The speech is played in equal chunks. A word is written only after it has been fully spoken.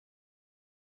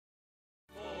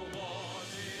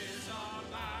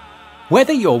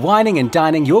Whether you're wining and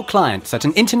dining your clients at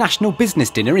an international business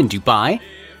dinner in Dubai,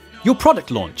 your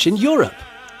product launch in Europe,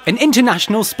 an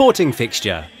international sporting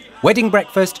fixture, wedding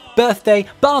breakfast, birthday,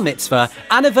 bar mitzvah,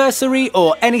 anniversary,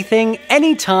 or anything,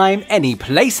 anytime, any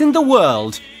place in the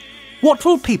world, what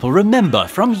will people remember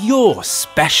from your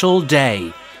special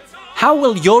day? How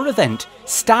will your event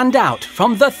stand out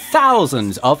from the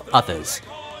thousands of others?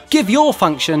 Give your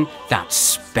function that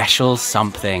special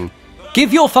something.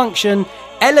 Give your function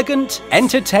elegant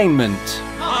entertainment.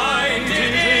 I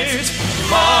did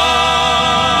it my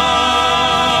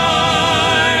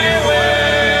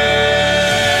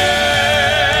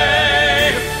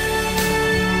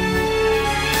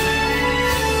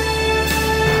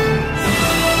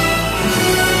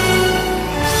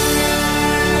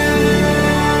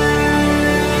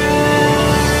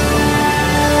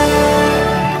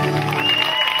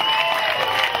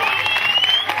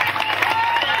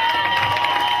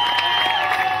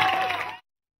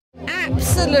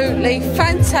Absolutely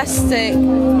fantastic,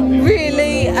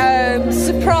 really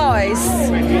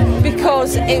surprised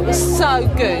because it was so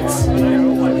good,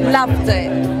 loved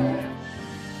it.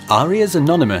 Arias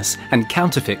Anonymous and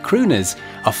Counterfeit Crooners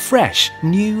are fresh,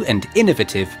 new and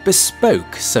innovative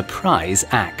bespoke surprise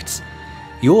acts.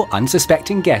 Your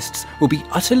unsuspecting guests will be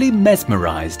utterly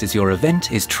mesmerised as your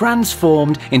event is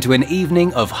transformed into an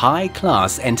evening of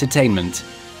high-class entertainment.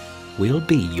 We'll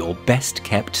be your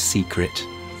best-kept secret.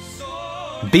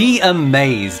 Be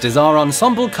amazed as our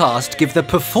ensemble cast give the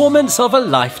performance of a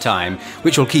lifetime,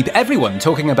 which will keep everyone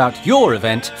talking about your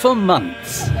event for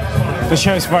months. The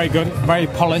show's very good, very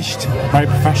polished, very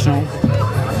professional.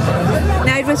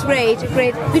 No, it was great,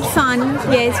 good fun.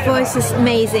 Yeah, his voice is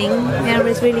amazing. Yeah, it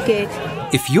was really good.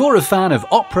 If you're a fan of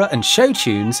opera and show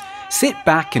tunes, sit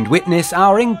back and witness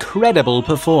our incredible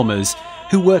performers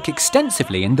who work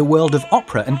extensively in the world of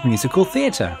opera and musical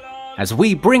theatre, as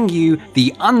we bring you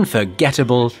the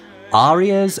unforgettable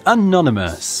Arias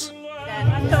Anonymous.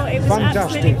 I thought it was Fantastic.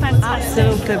 absolutely fantastic.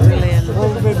 Absolutely brilliant.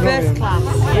 Absolutely brilliant. First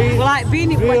class. We're like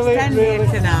being in West End here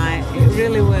tonight. It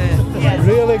really were.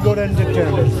 Really good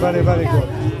entertainment. Very, very good.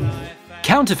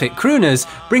 Counterfeit Crooners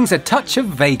brings a touch of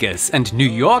Vegas and New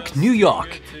York, New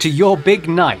York to your big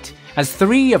night, as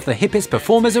three of the hippest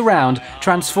performers around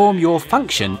transform your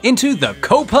function into the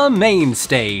Copa main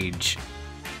stage.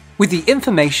 With the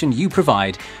information you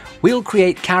provide, we'll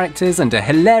create characters and a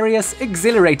hilarious,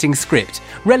 exhilarating script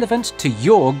relevant to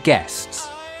your guests.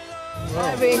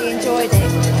 I really enjoyed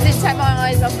it. Didn't take my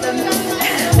eyes off them.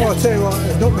 Well, I'll tell you what,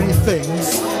 there's not many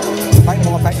things that make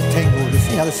my back tingle. You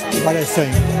see how they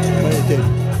sing, what they did.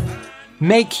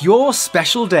 Make your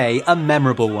special day a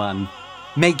memorable one.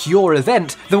 Make your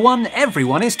event the one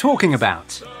everyone is talking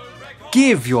about.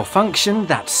 Give your function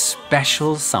that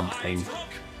special something.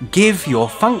 Give your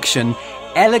function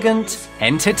elegant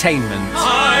entertainment.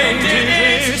 I did it.